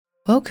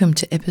Welcome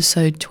to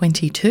episode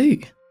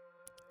 22.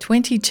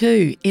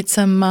 22, it's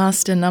a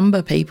master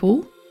number,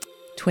 people.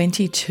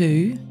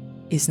 22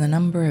 is the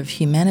number of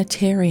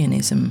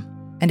humanitarianism.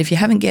 And if you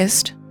haven't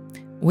guessed,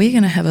 we're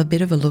going to have a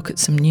bit of a look at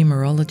some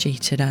numerology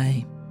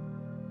today.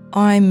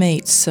 I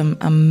meet some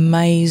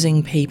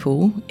amazing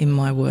people in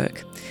my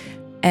work,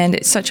 and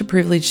it's such a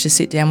privilege to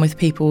sit down with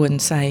people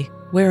and say,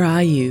 where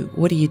are you?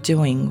 What are you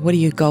doing? What are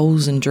your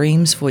goals and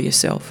dreams for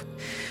yourself?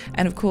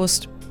 And of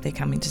course, they're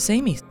coming to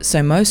see me.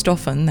 So most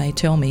often they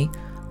tell me,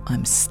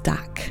 I'm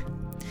stuck.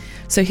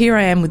 So here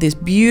I am with this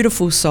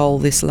beautiful soul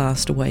this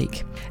last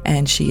week,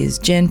 and she is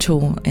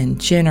gentle and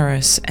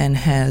generous and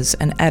has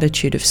an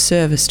attitude of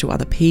service to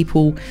other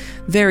people,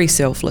 very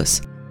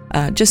selfless,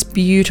 just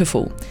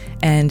beautiful.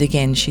 And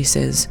again, she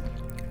says,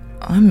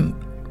 I'm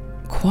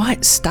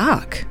quite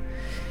stuck.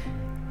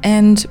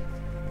 And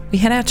we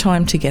had our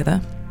time together,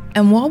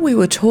 and while we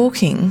were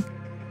talking,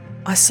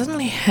 I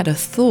suddenly had a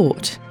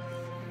thought,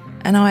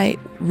 and I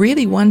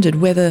really wondered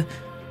whether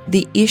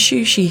the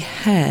issue she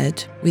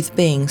had with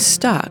being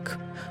stuck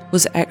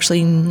was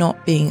actually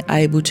not being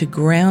able to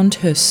ground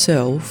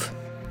herself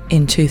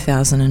in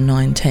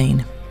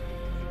 2019.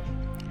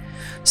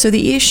 So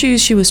the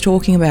issues she was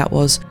talking about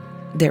was,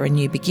 there are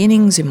new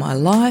beginnings in my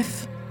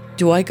life.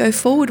 Do I go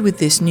forward with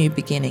this new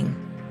beginning?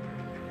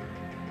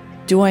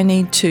 Do I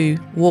need to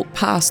walk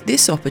past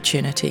this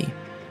opportunity?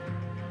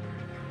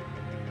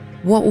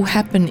 What will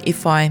happen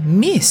if I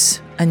miss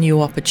a new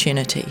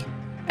opportunity?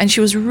 And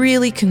she was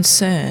really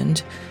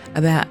concerned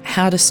about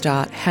how to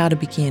start, how to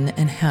begin,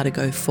 and how to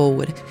go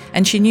forward.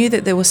 And she knew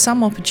that there were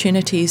some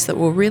opportunities that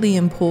were really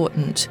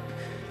important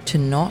to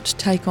not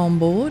take on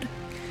board,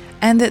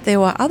 and that there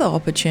were other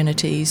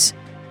opportunities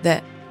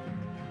that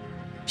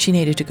she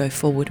needed to go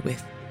forward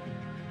with.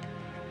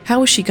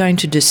 How was she going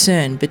to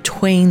discern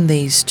between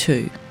these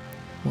two?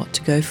 What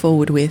to go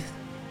forward with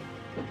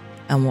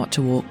and what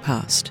to walk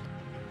past?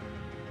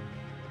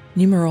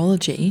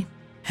 Numerology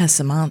has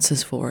some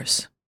answers for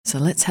us. So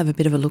let's have a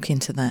bit of a look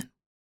into that.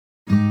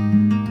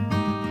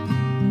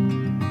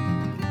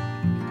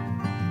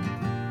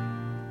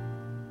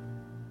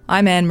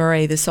 I'm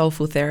Anne-Marie, the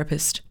Soulful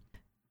Therapist.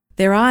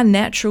 There are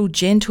natural,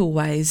 gentle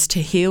ways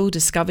to heal,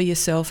 discover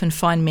yourself, and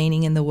find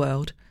meaning in the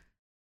world.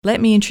 Let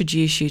me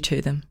introduce you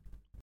to them.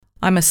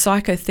 I'm a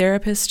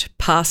psychotherapist,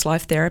 past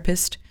life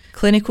therapist,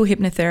 clinical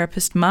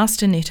hypnotherapist,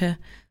 master knitter,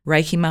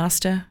 Reiki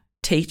master,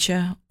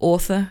 teacher,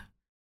 author,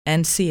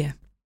 and seer.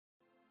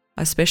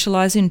 I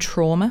specialise in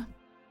trauma,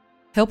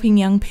 helping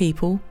young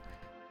people,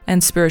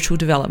 and spiritual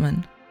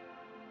development.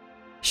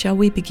 Shall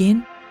we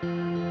begin?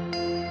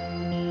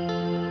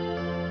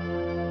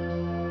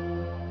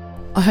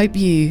 I hope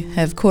you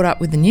have caught up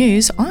with the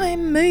news.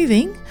 I'm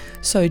moving,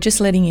 so just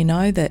letting you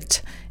know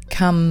that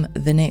come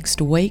the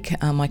next week,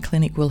 my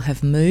clinic will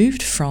have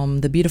moved from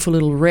the beautiful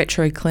little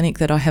retro clinic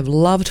that I have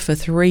loved for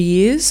 3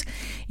 years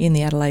in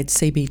the Adelaide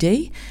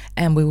CBD,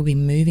 and we will be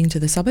moving to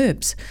the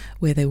suburbs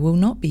where there will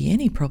not be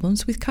any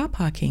problems with car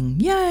parking.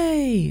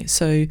 Yay!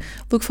 So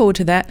look forward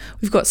to that.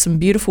 We've got some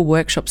beautiful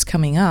workshops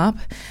coming up,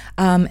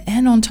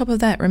 and on top of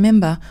that,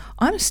 remember,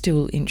 I'm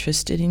still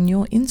interested in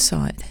your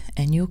insight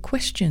and your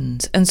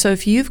questions. And so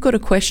if you've got a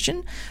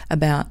question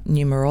about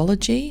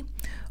numerology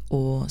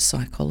or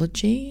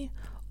psychology,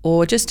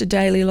 or just a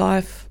daily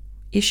life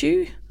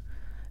issue,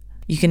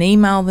 you can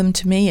email them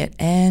to me at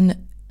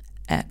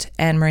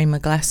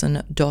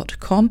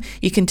anne@annemariemcglasson.com.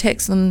 You can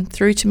text them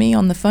through to me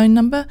on the phone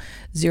number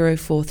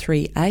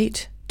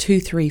 0438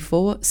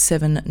 234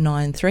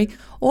 793,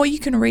 or you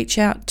can reach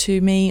out to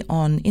me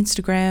on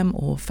Instagram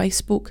or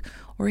Facebook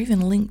or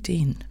even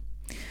LinkedIn.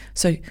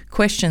 So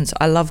questions,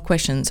 I love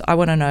questions. I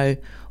want to know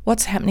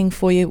what's happening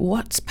for you,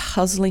 what's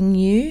puzzling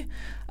you,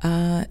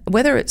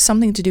 whether it's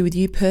something to do with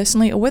you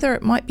personally, or whether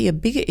it might be a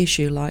bigger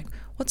issue like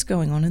what's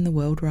going on in the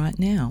world right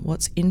now,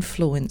 what's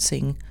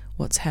influencing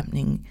what's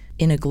happening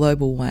in a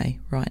global way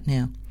right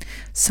now.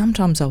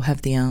 Sometimes I'll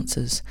have the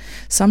answers.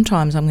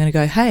 Sometimes I'm going to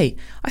go, hey,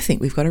 I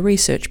think we've got a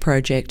research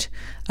project,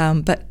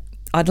 but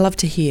I'd love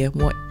to hear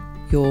what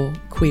your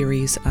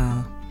queries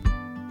are.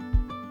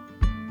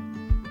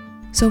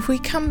 So if we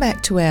come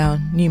back to our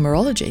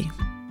numerology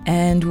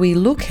and we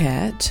look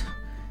at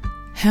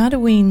how do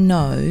we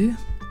know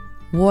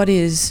what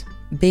is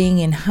being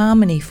in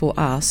harmony for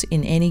us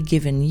in any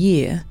given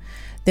year,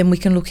 then we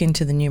can look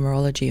into the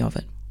numerology of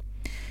it.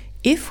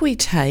 If we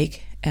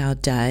take our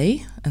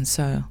day, and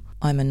so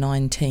I'm a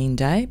 19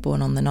 day,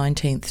 born on the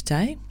 19th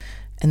day,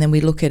 and then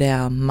we look at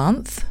our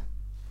month,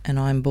 and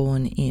I'm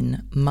born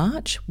in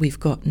March, we've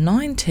got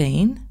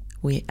 19,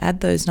 we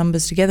add those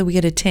numbers together, we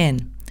get a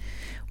 10.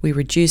 We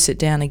reduce it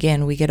down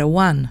again, we get a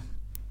 1.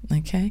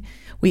 Okay,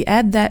 we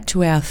add that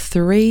to our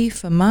 3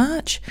 for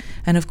March,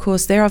 and of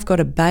course there I've got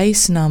a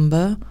base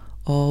number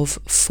of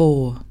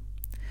 4.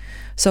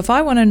 So if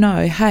I want to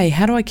know, hey,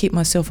 how do I keep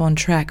myself on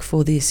track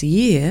for this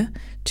year,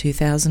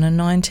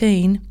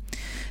 2019,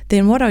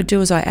 then what I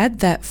do is I add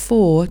that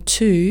 4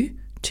 to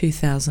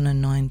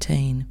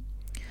 2019.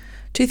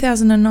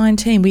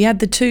 2019, we add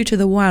the 2 to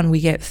the 1, we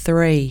get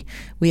 3.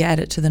 We add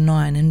it to the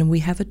 9, and we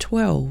have a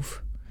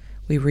 12.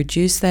 we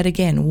reduce that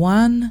again.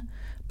 1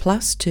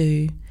 plus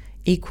 2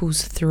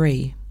 equals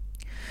 3.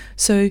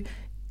 So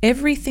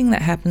everything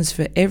that happens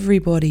for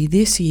everybody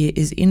this year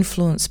is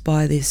influenced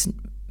by this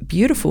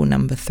beautiful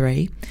number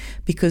 3,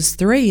 because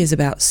 3 is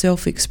about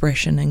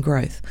self-expression and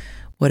growth.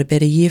 What a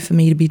better year for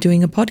me to be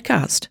doing a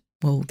podcast.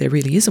 Well, there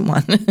really isn't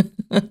one.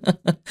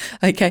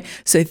 Okay,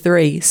 so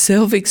 3,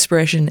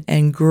 self-expression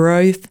and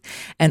growth,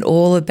 and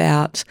all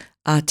about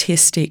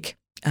artistic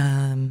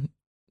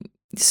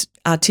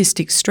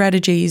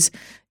strategies.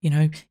 You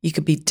know, you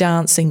could be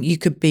dancing, you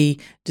could be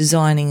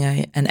designing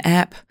an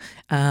app,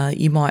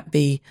 you might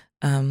be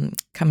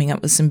coming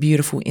up with some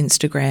beautiful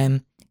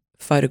Instagram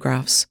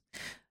photographs.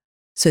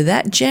 So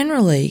that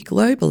generally,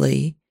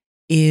 globally,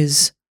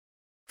 is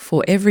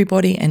for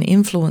everybody and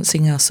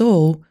influencing us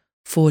all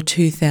for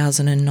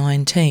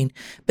 2019.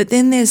 But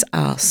then there's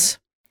us.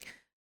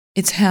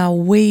 It's how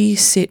we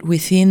sit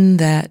within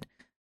that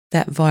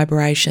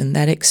vibration,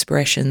 that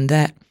expression,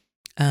 that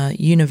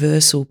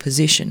universal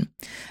position.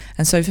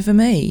 And so for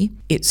me,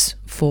 it's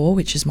 4,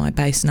 which is my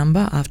base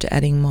number after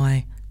adding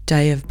my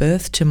day of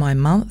birth to my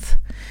month,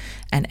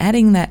 and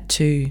adding that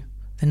to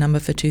the number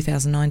for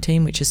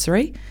 2019, which is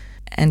 3.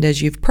 And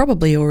as you've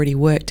probably already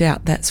worked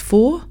out, that's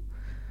 4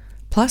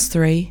 plus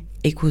 3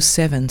 equals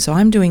 7. So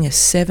I'm doing a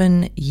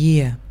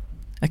 7-year.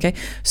 Okay,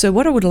 so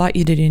what I would like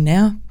you to do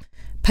now,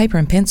 paper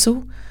and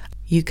pencil,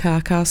 you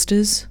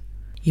carcasters,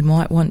 you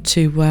might want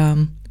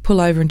to pull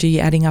over and do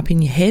your adding up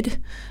in your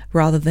head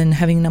rather than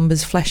having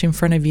numbers flash in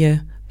front of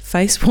your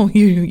face while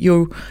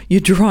you're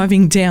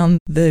driving down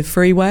the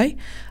freeway.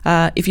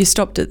 If you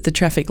stopped at the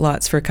traffic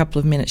lights for a couple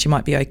of minutes, you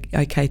might be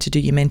okay to do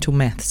your mental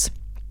maths.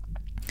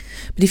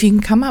 But if you can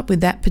come up with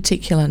that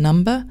particular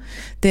number,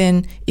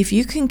 then if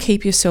you can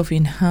keep yourself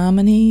in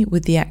harmony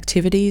with the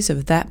activities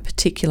of that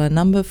particular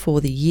number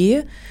for the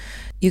year,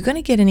 you're going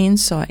to get an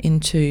insight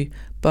into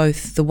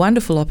both the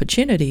wonderful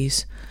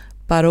opportunities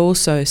but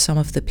also some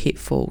of the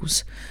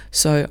pitfalls.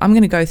 So I'm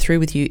going to go through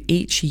with you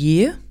each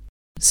year.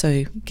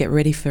 So get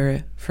ready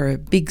for a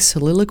big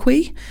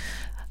soliloquy,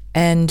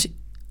 and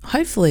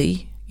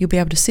hopefully you'll be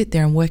able to sit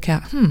there and work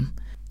out,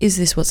 is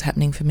this what's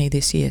happening for me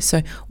this year?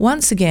 So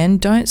once again,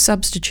 don't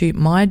substitute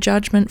my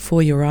judgment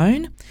for your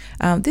own.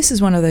 This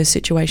is one of those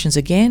situations,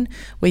 again,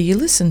 where you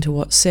listen to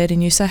what's said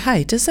and you say,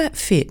 hey, does that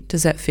fit?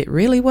 Does that fit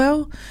really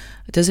well?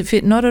 Does it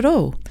fit not at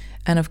all?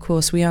 And of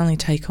course, we only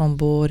take on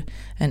board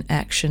and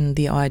action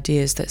the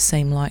ideas that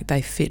seem like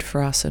they fit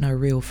for us and are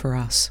real for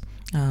us.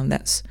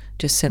 That's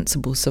just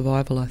sensible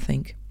survival, I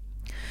think.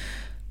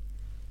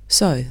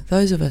 So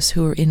those of us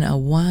who are in a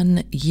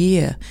 1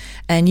 year,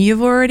 and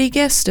you've already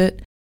guessed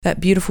it, that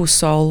beautiful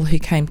soul who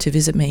came to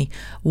visit me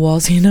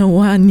was in a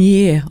 1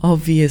 year,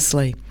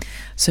 obviously.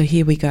 So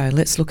here we go.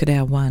 Let's look at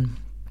our 1.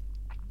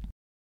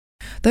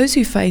 Those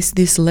who face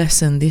this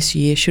lesson this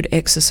year should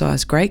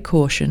exercise great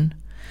caution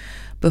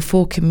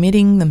before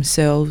committing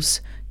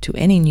themselves to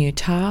any new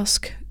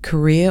task,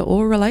 career,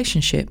 or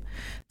relationship.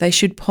 They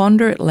should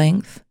ponder at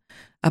length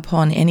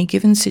upon any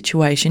given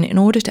situation in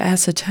order to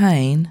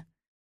ascertain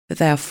that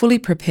they are fully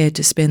prepared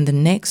to spend the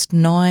next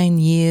 9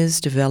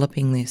 years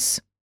developing this.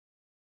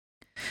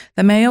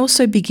 They may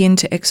also begin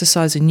to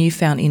exercise a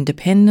newfound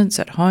independence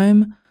at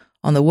home,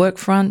 on the work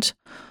front,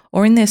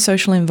 or in their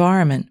social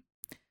environment.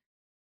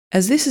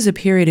 As this is a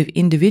period of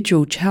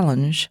individual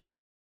challenge,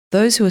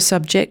 those who are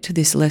subject to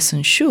this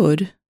lesson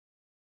should,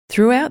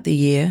 throughout the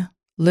year,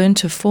 learn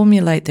to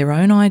formulate their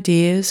own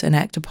ideas and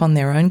act upon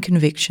their own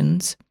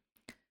convictions.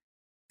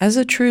 As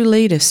a true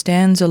leader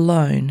stands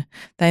alone,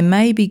 they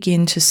may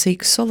begin to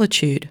seek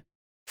solitude,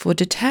 for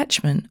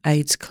detachment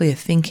aids clear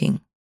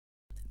thinking.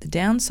 The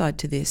downside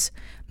to this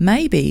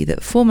may be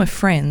that former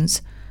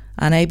friends,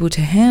 unable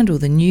to handle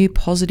the new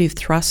positive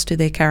thrust to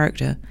their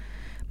character,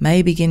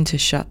 may begin to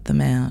shut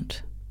them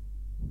out.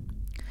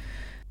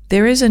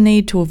 There is a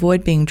need to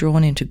avoid being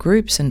drawn into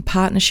groups and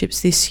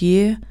partnerships this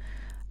year,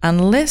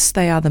 unless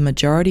they are the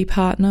majority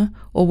partner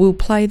or will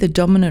play the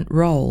dominant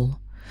role.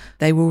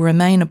 They will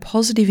remain a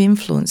positive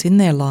influence in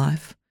their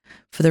life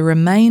for the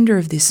remainder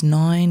of this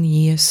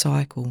 9-year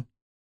cycle.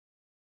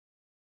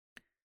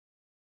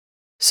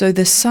 So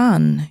the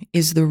sun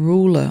is the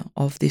ruler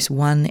of this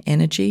 1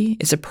 energy.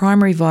 It's a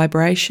primary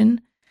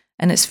vibration,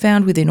 and it's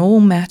found within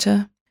all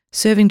matter,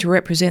 serving to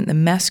represent the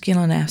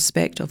masculine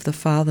aspect of the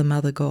Father,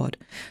 Mother, God.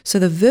 So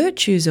the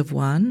virtues of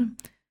 1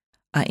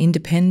 are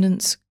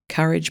independence,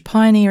 courage,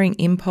 pioneering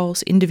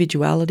impulse,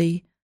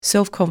 individuality,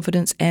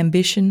 self-confidence,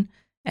 ambition,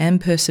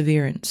 and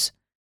perseverance.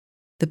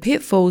 The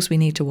pitfalls we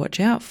need to watch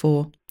out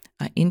for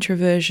are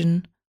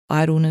introversion,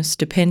 idleness,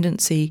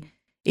 dependency,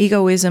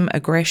 egoism,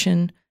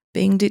 aggression,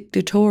 being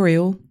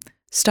dictatorial,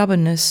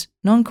 stubbornness,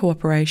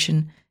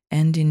 non-cooperation,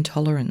 and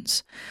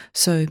intolerance.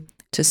 So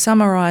to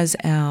summarise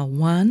our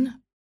 1,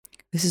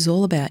 this is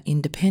all about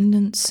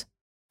independence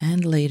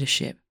and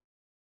leadership.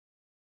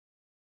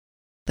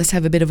 Let's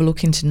have a bit of a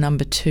look into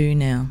number 2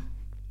 now.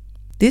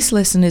 This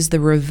lesson is the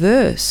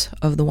reverse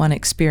of the one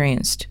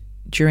experienced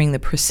during the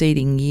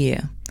preceding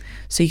year.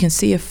 So you can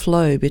see a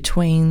flow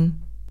between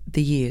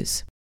the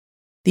years.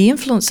 The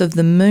influence of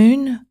the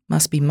moon,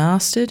 must be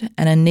mastered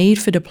and a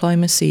need for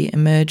diplomacy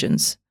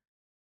emerges.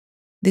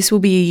 This will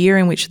be a year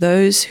in which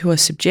those who are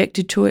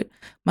subjected to it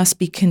must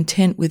be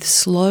content with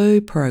slow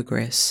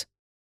progress,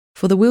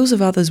 for the wills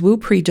of others will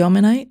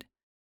predominate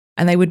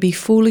and they would be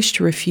foolish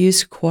to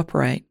refuse to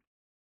cooperate.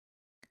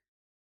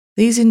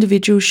 These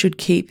individuals should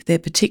keep their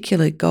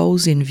particular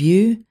goals in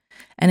view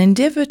and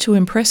endeavour to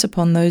impress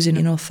upon those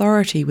in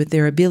authority with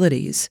their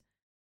abilities,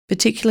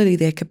 particularly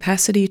their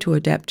capacity to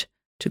adapt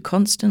to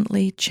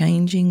constantly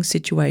changing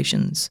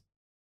situations.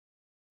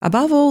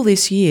 Above all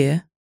this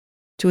year,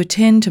 to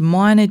attend to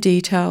minor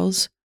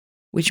details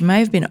which may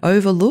have been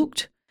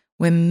overlooked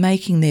when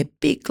making their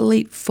big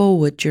leap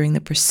forward during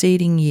the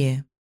preceding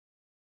year.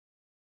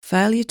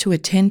 Failure to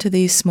attend to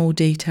these small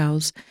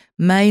details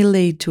may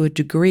lead to a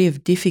degree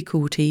of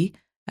difficulty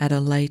at a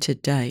later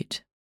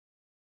date.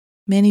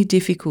 Many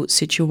difficult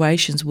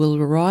situations will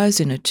arise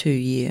in a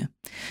 2-year,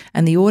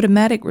 and the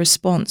automatic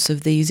response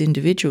of these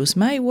individuals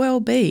may well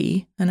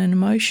be an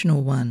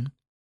emotional one.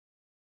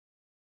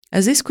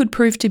 As this could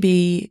prove to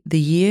be the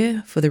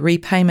year for the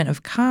repayment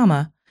of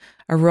karma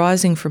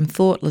arising from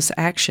thoughtless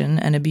action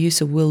and abuse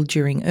of will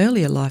during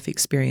earlier life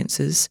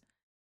experiences,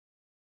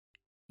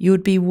 you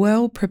would be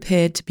well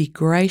prepared to be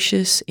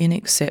gracious in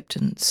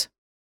acceptance.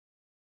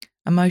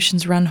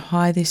 Emotions run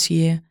high this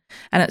year,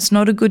 and it's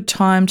not a good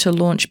time to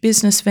launch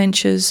business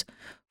ventures,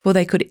 for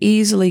they could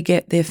easily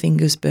get their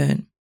fingers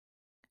burnt.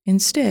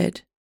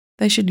 Instead,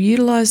 they should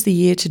utilise the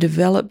year to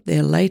develop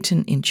their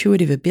latent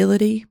intuitive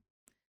ability.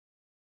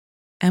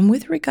 And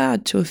with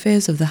regard to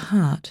affairs of the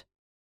heart,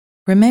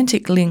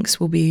 romantic links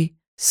will be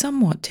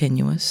somewhat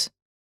tenuous,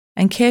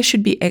 and care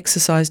should be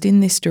exercised in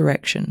this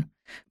direction,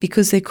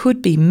 because there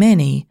could be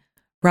many,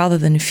 rather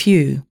than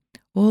few,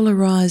 all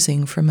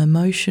arising from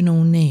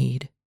emotional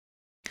need.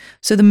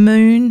 So the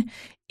moon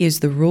is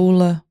the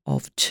ruler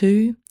of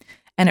 2,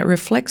 and it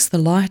reflects the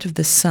light of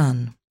the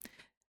sun.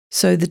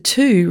 So the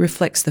 2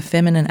 reflects the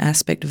feminine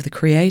aspect of the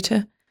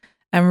Creator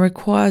and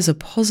requires a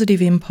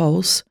positive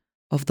impulse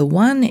of the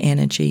 1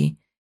 energy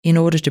in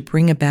order to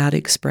bring about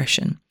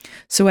expression.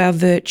 So our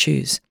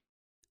virtues: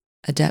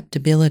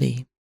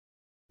 adaptability,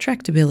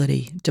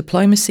 tractability,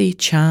 diplomacy,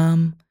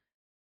 charm,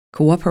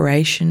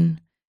 cooperation,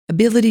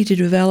 ability to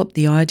develop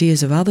the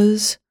ideas of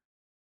others,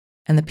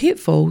 and the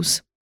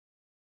pitfalls: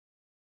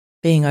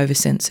 being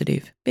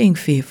oversensitive, being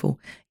fearful,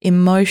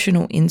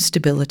 emotional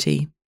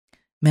instability,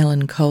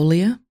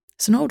 melancholia.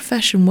 It's an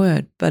old-fashioned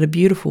word, but a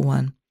beautiful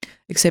one,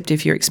 except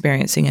if you're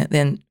experiencing it,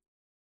 then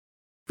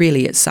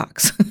really it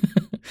sucks.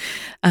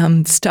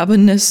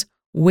 Stubbornness,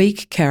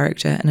 weak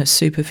character, and a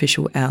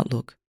superficial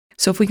outlook.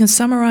 So if we can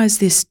summarise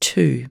this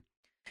too,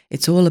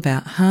 it's all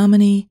about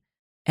harmony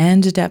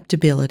and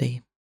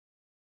adaptability.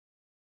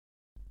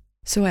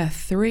 So our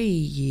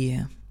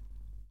 3-year.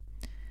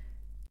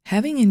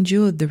 Having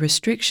endured the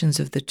restrictions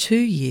of the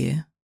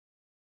 2-year,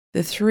 the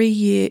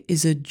 3-year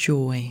is a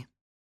joy,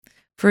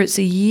 for it's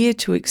a year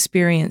to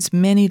experience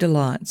many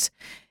delights.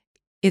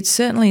 It's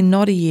certainly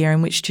not a year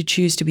in which to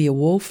choose to be a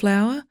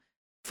wallflower,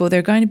 for there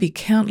are going to be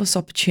countless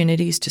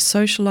opportunities to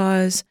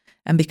socialise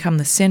and become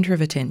the centre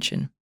of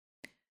attention.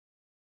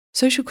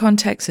 Social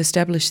contacts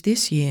established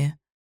this year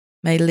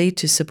may lead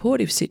to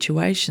supportive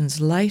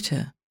situations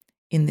later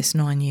in this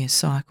 9-year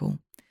cycle.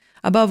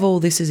 Above all,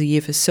 this is a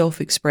year for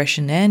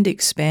self-expression and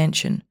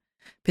expansion,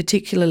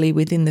 particularly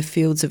within the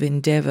fields of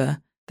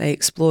endeavour they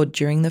explored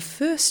during the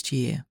first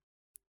year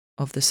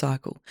of the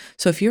cycle.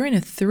 So if you're in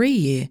a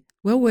 3-year,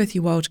 well worth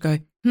your while to go,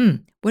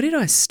 what did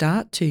I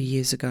start 2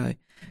 years ago?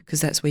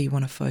 Because that's where you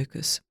want to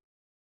focus.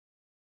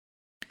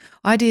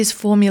 Ideas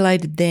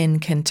formulated then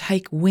can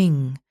take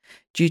wing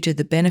due to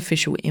the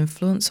beneficial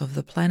influence of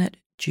the planet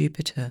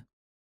Jupiter.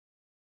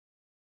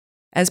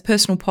 As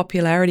personal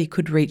popularity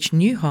could reach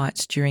new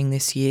heights during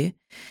this year,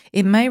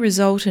 it may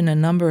result in a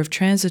number of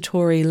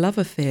transitory love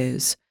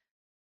affairs,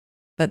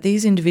 but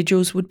these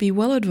individuals would be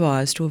well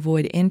advised to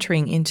avoid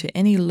entering into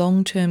any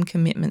long-term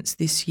commitments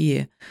this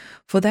year,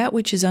 for that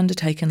which is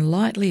undertaken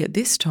lightly at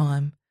this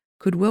time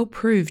could well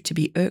prove to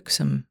be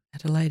irksome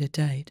at a later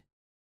date.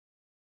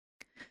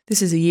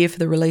 This is a year for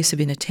the release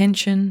of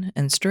inattention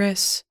and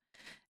stress,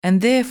 and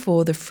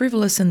therefore the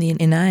frivolous and the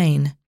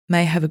inane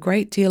may have a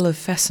great deal of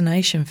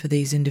fascination for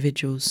these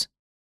individuals.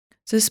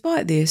 So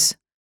despite this,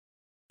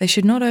 they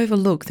should not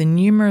overlook the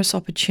numerous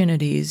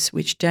opportunities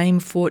which Dame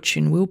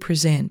Fortune will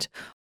present,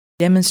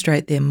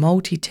 demonstrate their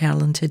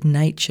multi-talented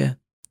nature.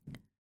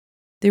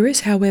 There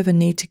is, however,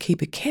 need to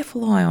keep a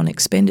careful eye on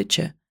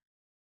expenditure,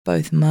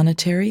 both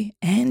monetary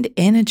and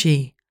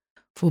energy,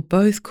 for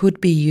both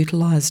could be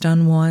utilised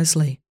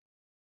unwisely.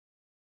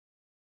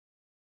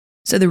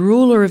 So the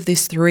ruler of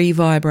this 3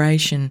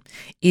 vibration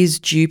is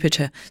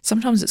Jupiter.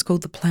 Sometimes it's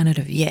called the planet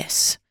of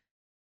yes.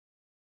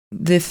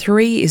 The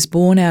 3 is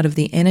born out of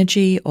the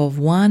energy of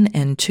 1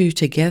 and 2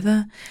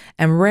 together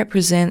and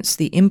represents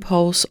the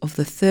impulse of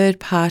the third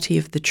party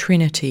of the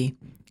Trinity.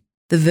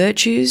 The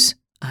virtues: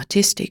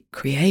 artistic,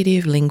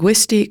 creative,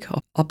 linguistic,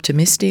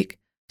 optimistic,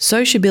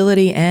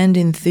 sociability and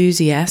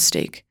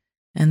enthusiastic,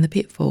 and the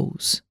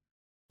pitfalls: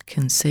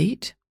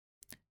 conceit,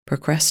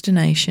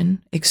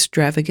 procrastination,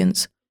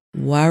 extravagance,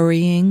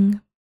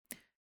 worrying,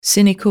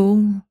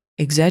 cynical,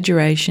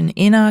 exaggeration,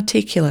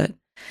 inarticulate,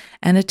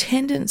 and a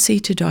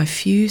tendency to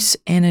diffuse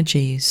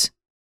energies.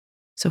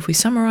 So if we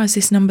summarize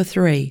this number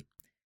 3,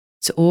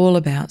 it's all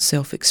about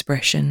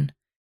self-expression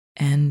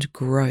and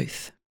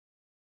growth.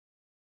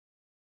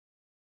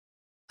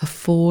 A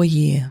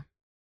 4-year.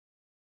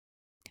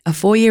 A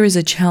 4-year is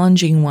a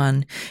challenging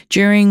one,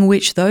 during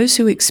which those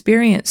who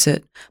experience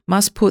it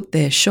must put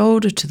their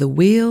shoulder to the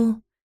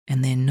wheel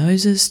and their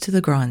noses to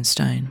the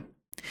grindstone.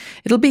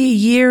 It'll be a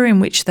year in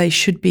which they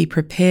should be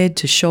prepared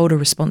to shoulder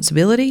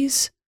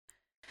responsibilities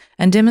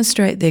and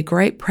demonstrate their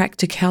great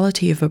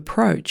practicality of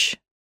approach.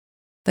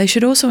 They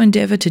should also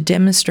endeavour to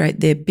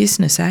demonstrate their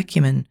business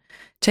acumen,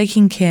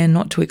 taking care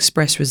not to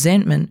express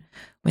resentment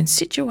when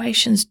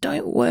situations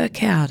don't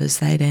work out as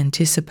they'd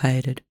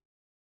anticipated.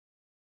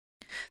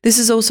 This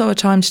is also a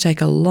time to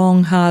take a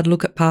long, hard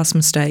look at past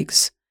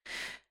mistakes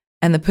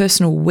and the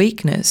personal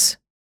weakness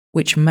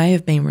which may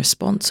have been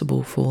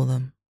responsible for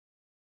them.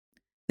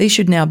 These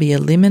should now be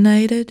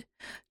eliminated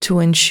to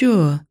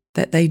ensure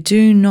that they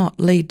do not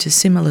lead to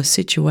similar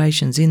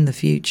situations in the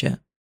future.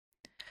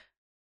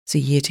 It's a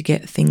year to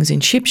get things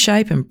in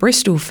shipshape and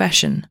Bristol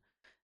fashion: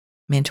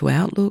 mental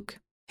outlook,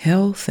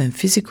 health and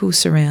physical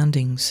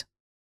surroundings.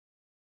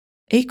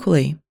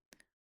 Equally,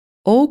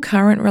 all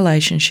current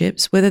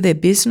relationships, whether they're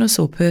business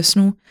or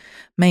personal,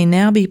 may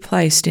now be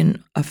placed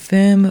in a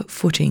firm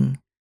footing.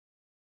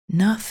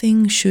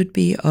 Nothing should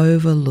be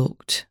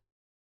overlooked.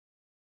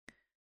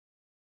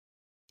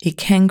 It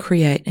can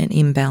create an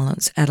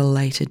imbalance at a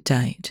later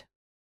date.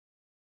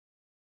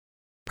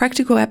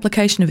 Practical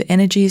application of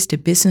energies to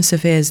business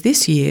affairs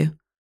this year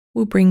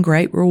will bring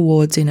great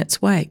rewards in its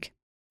wake.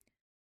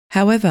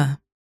 However,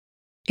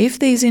 if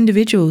these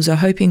individuals are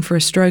hoping for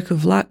a stroke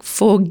of luck,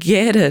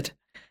 forget it.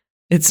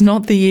 It's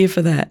not the year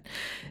for that.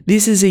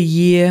 This is a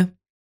year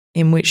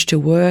in which to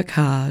work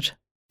hard.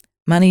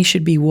 Money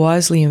should be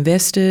wisely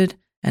invested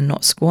and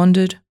not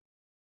squandered.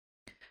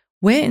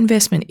 Where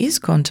investment is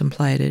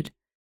contemplated,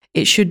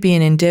 it should be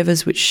in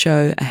endeavours which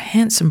show a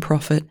handsome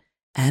profit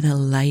at a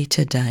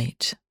later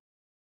date.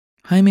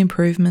 Home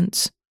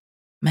improvements,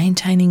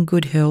 maintaining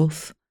good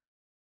health,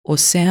 or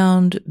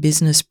sound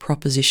business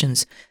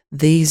propositions,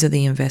 these are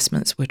the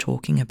investments we're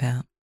talking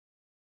about.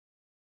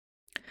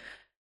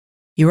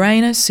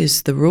 Uranus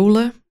is the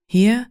ruler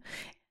here.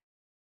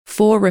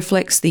 4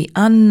 reflects the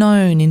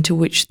unknown into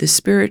which the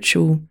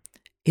spiritual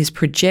is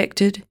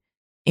projected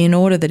in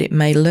order that it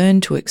may learn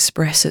to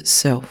express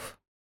itself.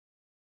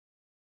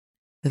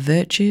 The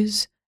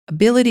virtues: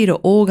 ability to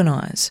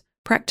organise,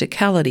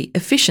 practicality,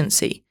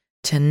 efficiency,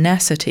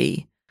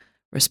 tenacity,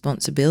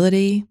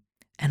 responsibility,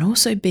 and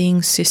also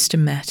being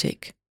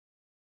systematic.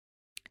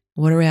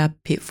 What are our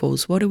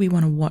pitfalls? What do we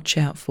want to watch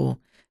out for?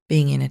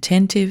 Being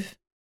inattentive,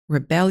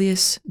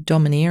 rebellious,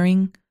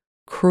 domineering,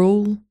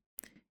 cruel,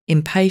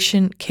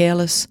 impatient,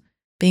 careless,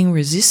 being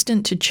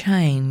resistant to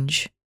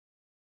change,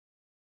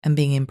 and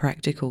being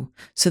impractical.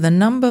 So the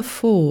number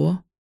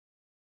 4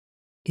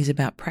 is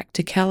about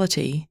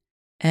practicality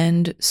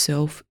and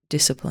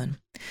self-discipline.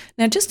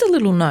 Now, just a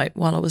little note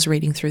while I was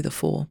reading through the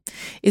 4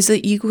 is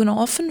that you can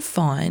often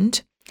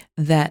find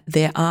that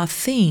there are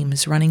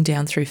themes running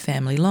down through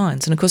family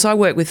lines. And of course, I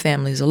work with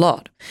families a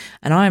lot,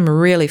 and I'm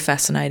really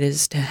fascinated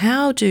as to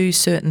how do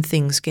certain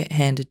things get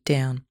handed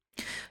down.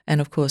 And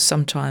of course,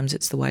 sometimes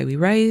it's the way we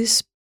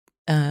raise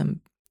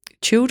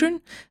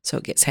children, so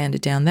it gets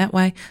handed down that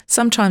way.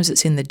 Sometimes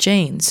it's in the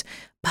genes.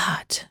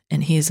 But,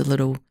 and here's a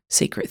little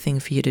secret thing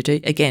for you to do,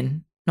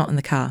 again, not in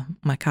the car,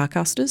 my car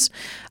casters,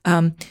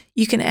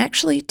 you can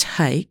actually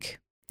take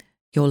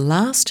your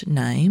last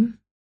name,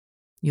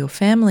 your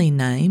family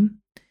name,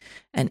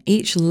 and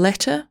each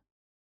letter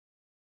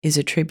is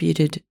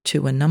attributed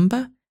to a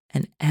number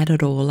and add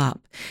it all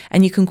up.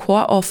 And you can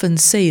quite often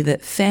see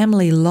that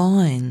family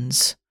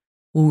lines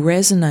will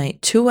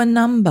resonate to a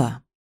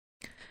number.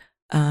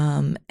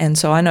 And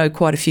so I know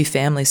quite a few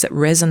families that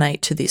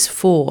resonate to this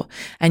 4,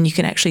 and you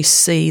can actually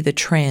see the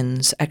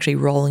trends actually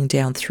rolling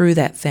down through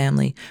that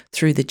family,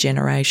 through the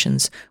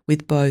generations,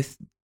 with both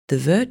the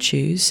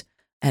virtues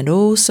and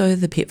also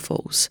the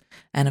pitfalls.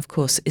 And of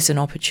course, it's an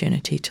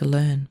opportunity to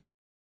learn.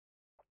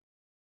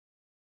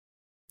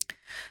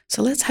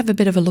 So let's have a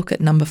bit of a look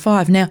at number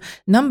 5. Now,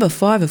 number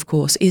 5, of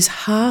course, is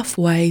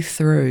halfway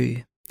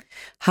through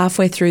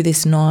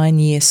this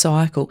 9-year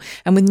cycle.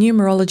 And with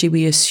numerology,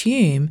 we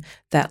assume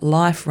that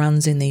life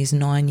runs in these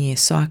 9-year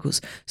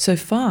cycles. So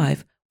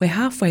 5, we're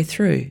halfway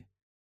through.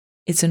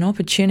 It's an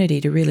opportunity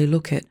to really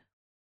look at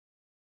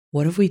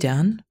what have we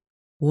done,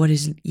 what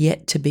is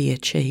yet to be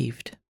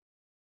achieved.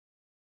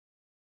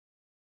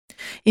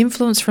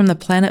 Influence from the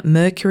planet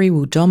Mercury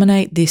will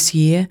dominate this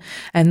year,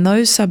 and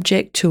those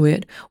subject to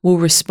it will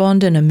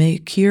respond in a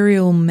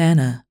mercurial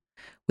manner,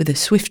 with a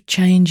swift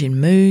change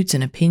in moods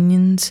and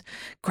opinions,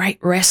 great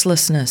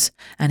restlessness,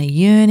 and a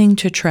yearning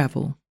to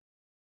travel.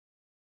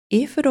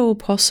 If at all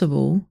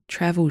possible,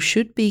 travel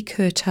should be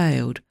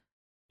curtailed,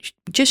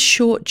 just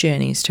short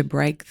journeys to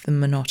break the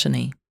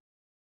monotony.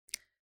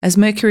 As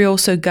Mercury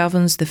also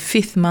governs the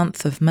 5th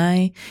month of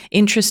May,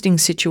 interesting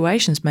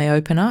situations may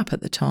open up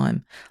at the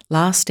time,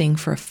 lasting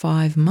for a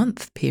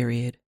 5-month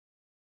period.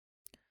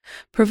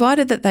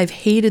 Provided that they've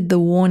heeded the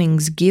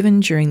warnings given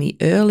during the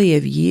earlier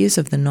years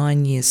of the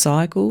 9-year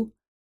cycle,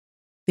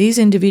 these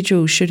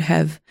individuals should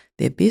have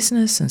their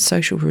business and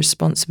social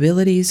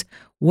responsibilities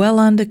well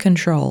under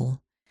control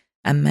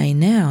and may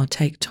now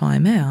take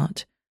time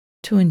out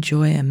to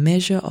enjoy a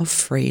measure of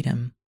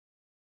freedom.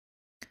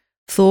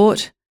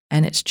 Thought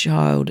and its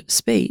child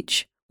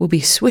speech will be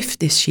swift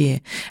this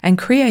year, and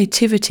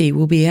creativity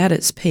will be at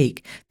its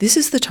peak. This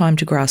is the time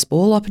to grasp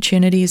all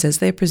opportunities as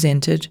they're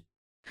presented,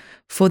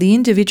 for the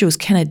individuals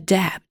can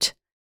adapt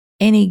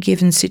any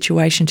given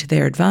situation to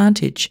their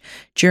advantage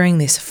during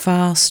this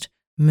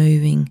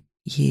fast-moving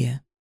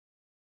year.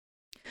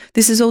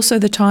 This is also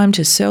the time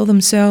to sell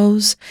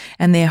themselves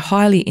and their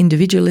highly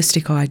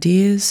individualistic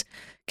ideas,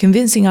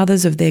 convincing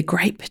others of their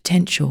great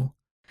potential.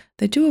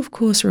 They do, of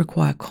course,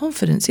 require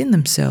confidence in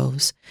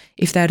themselves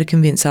if they are to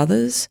convince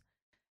others,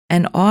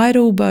 and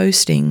idle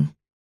boasting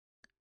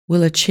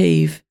will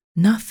achieve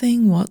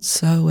nothing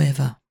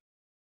whatsoever.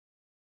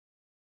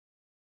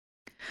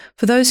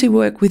 For those who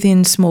work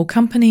within small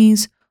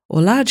companies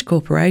or large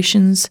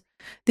corporations,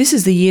 this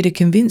is the year to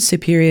convince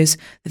superiors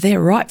that they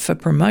are ripe for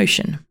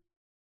promotion.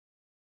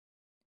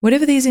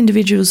 Whatever these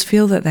individuals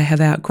feel that they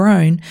have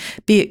outgrown,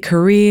 be it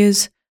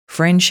careers,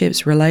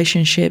 friendships,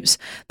 relationships,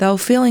 they'll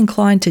feel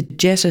inclined to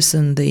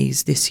jettison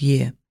these this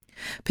year,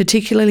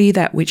 particularly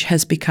that which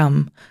has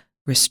become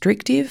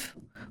restrictive,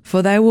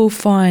 for they will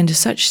find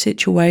such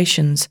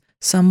situations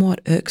somewhat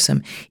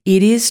irksome.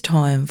 It is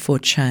time for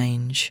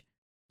change.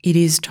 It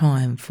is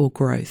time for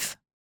growth.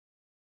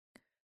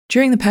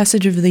 During the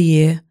passage of the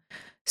year,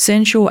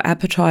 sensual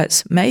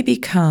appetites may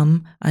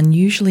become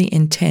unusually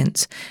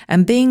intense,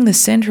 and being the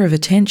centre of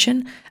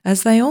attention,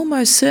 as they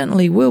almost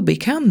certainly will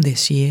become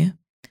this year,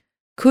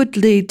 could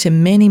lead to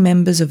many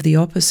members of the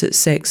opposite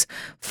sex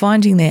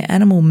finding their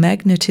animal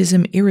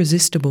magnetism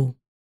irresistible.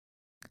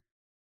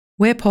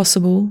 Where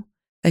possible,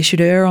 they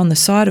should err on the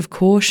side of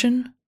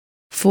caution,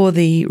 for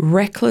the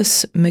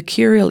reckless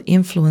mercurial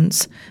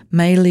influence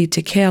may lead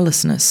to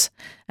carelessness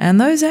and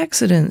those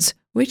accidents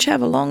which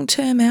have a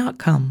long-term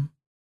outcome.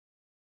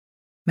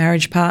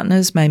 Marriage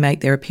partners may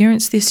make their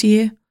appearance this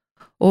year,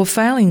 or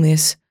failing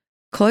this,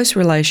 close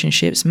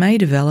relationships may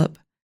develop,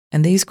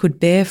 and these could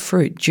bear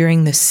fruit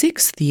during the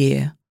 6th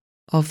year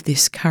of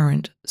this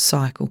current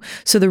cycle.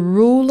 So the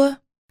ruler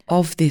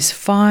of this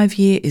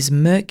 5-year is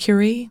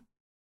Mercury,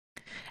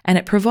 and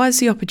it provides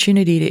the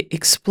opportunity to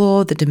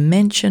explore the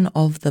dimension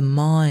of the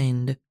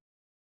mind.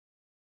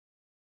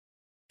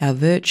 Our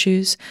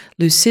virtues,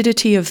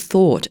 lucidity of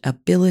thought,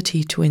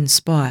 ability to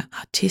inspire,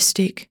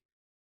 artistic,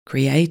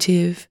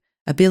 creative,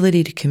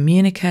 ability to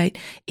communicate,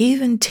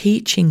 even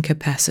teaching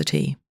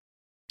capacity.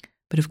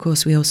 But of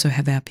course, we also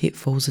have our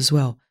pitfalls as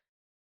well.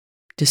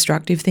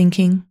 Destructive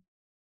thinking,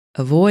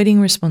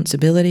 avoiding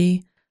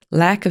responsibility,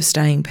 lack of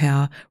staying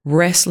power,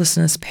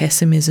 restlessness,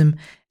 pessimism,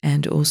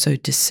 and also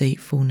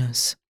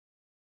deceitfulness.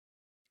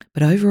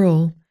 But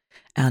overall,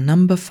 our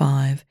number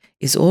 5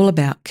 is all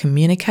about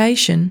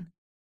communication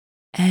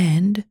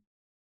and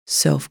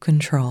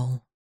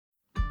self-control.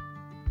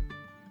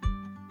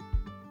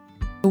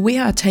 We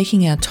are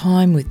taking our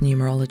time with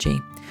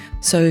numerology.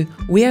 So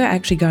we are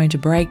actually going to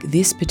break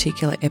this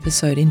particular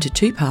episode into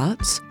 2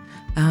 parts.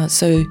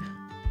 So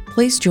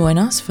please join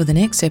us for the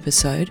next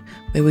episode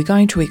where we're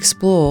going to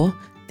explore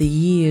the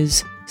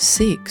years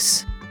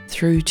 6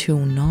 through till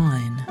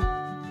 9.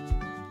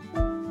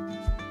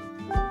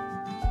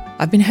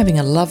 I've been having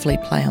a lovely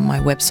play on my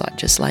website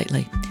just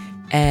lately,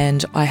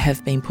 and I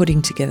have been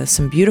putting together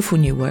some beautiful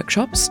new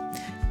workshops,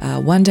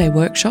 one-day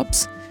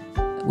workshops,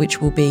 which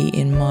will be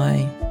in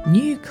my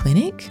new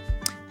clinic,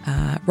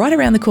 right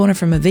around the corner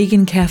from a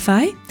vegan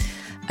cafe.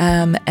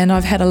 And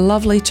I've had a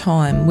lovely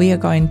time. We are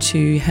going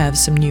to have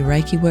some new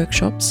Reiki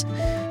workshops.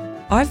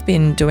 I've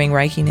been doing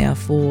Reiki now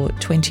for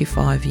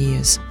 25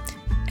 years,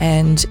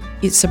 and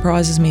it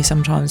surprises me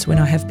sometimes when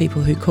I have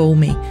people who call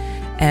me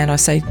and I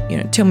say,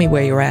 tell me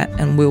where you're at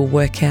and we'll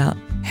work out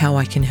how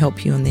I can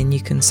help you, and then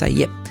you can say,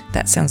 yep,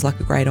 that sounds like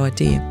a great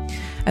idea.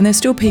 And there's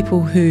still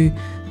people who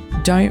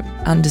don't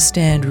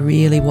understand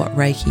really what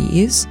Reiki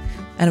is.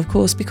 And of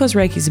course, because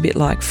Reiki is a bit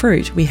like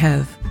fruit, we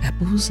have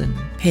apples and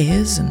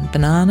pears and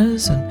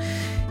bananas,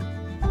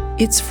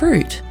 and it's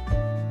fruit,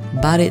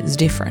 but it's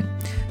different.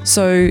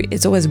 So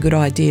it's always a good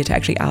idea to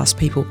actually ask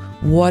people,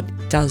 what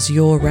does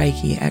your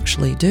Reiki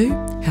actually do?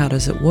 How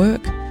does it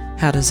work?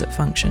 How does it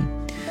function?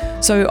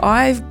 So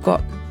I've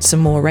got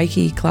some more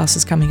Reiki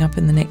classes coming up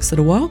in the next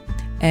little while,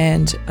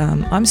 and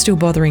I'm still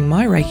bothering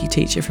my Reiki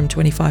teacher from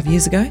 25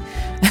 years ago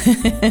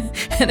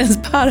and as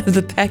part of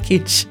the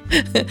package.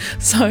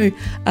 So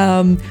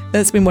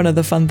that's been one of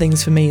the fun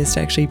things for me, is to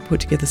actually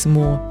put together some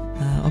more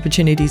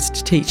opportunities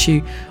to teach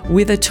you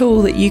with a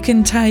tool that you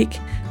can take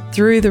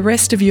through the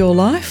rest of your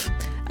life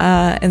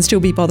and still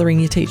be bothering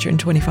your teacher in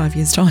 25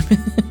 years' time.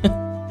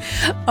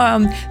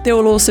 There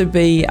will also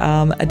be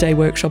a day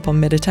workshop on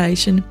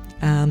meditation,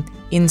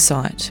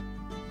 insight,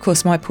 Of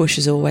course, my push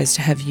is always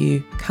to have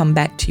you come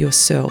back to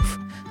yourself.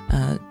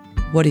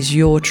 What is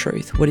your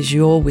truth? What is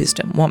your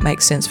wisdom? What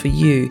makes sense for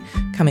you?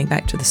 Coming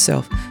back to the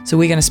self. So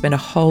we're going to spend a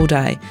whole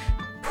day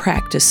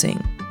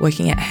practicing,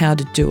 working out how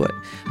to do it,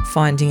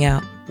 finding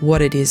out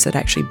what it is that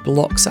actually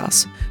blocks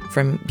us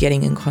from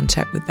getting in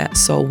contact with that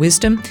soul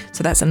wisdom.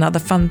 So that's another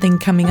fun thing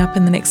coming up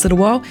in the next little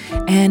while.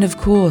 And of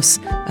course,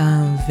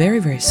 very,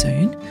 very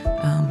soon,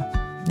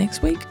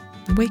 next week,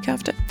 the week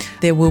after,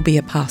 there will be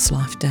a past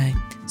life day.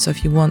 So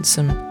if you want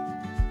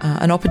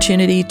an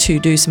opportunity to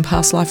do some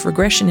past life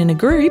regression in a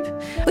group,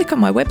 click on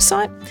my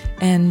website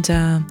and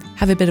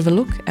have a bit of a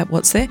look at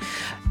what's there.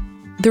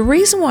 The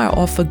reason why I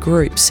offer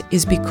groups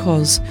is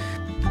because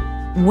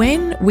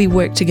when we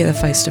work together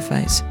face to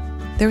face,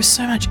 there is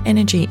so much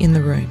energy in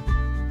the room,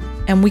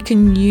 and we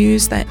can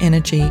use that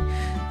energy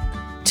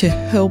to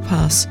help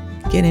us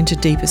get into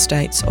deeper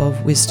states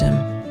of wisdom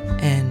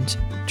and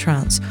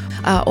trance.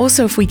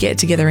 Also, if we get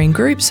together in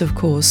groups, of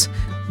course,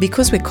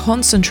 because we're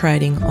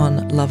concentrating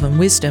on love and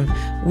wisdom,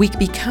 we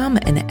become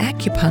an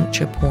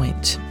acupuncture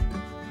point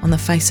on the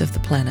face of the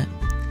planet.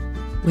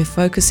 We're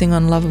focusing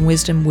on love and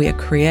wisdom, we are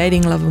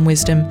creating love and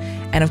wisdom,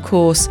 and of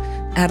course,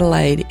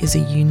 Adelaide is a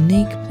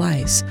unique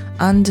place.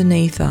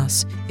 Underneath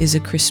us is a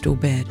crystal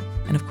bed,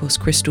 and of course,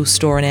 crystals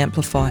store and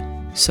amplify,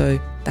 so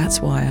that's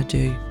why I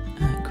do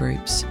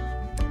groups.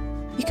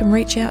 You can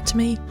reach out to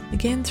me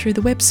again through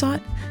the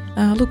website.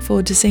 I look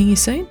forward to seeing you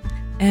soon,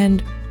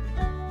 and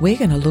we're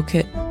going to look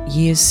at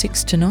years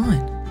 6 to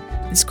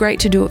 9. It's great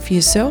to do it for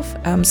yourself.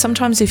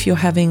 Sometimes if you're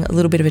having a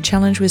little bit of a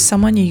challenge with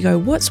someone, you go,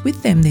 what's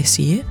with them this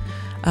year?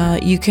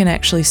 You can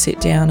actually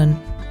sit down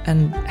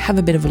and have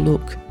a bit of a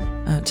look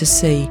to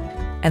see,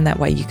 and that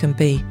way you can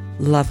be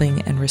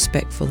loving and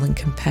respectful and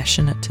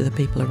compassionate to the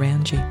people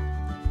around you.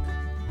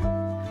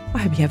 I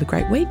hope you have a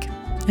great week,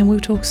 and we'll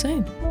talk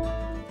soon.